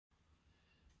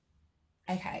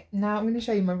Okay, now I'm going to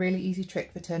show you my really easy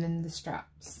trick for turning the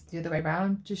straps the other way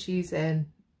around, just using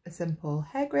a simple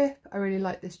hair grip. I really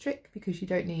like this trick because you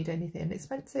don't need anything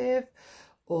expensive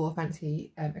or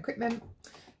fancy equipment.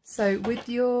 So with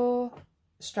your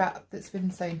strap that's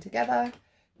been sewn together,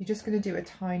 you're just going to do a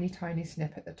tiny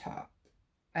snip at the top,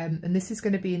 and this is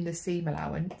going to be in the seam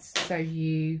allowance, so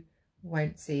you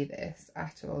won't see this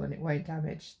at all and it won't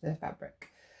damage the fabric.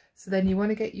 So then you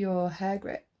want to get your hair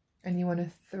grip and you want to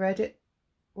thread it,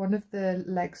 one of the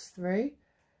legs through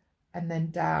and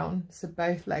then down, so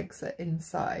both legs are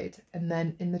inside, and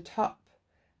then in the top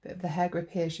bit of the hair grip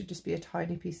here should just be a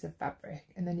tiny piece of fabric,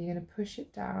 and then you're going to push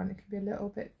it down. It can be a little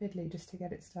bit fiddly just to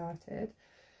get it started.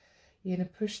 You're going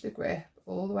to push the grip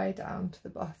all the way down to the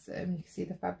bottom. You can see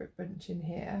the fabric bunch in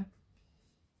here,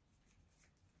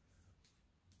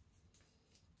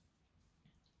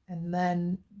 and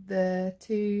then the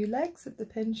two legs of the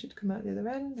pin should come out the other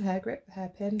end, the hair grip, the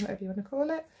hairpin, whatever you want to call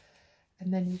it.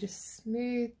 And then you just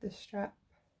smooth the strap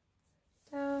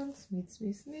down,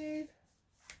 smooth.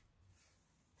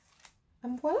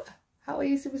 And voila, how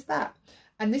easy was that?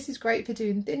 And this is great for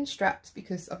doing thin straps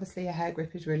because obviously a hair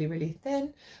grip is really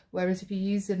thin, whereas if you're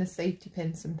using a safety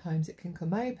pin, sometimes it can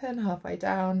come open halfway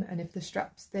down, and if the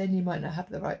strap's thin, you might not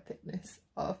have the right thickness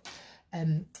of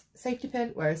safety pin,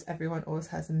 whereas everyone always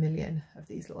has a million of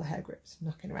these little hair grips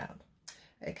knocking around.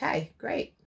 Okay, great.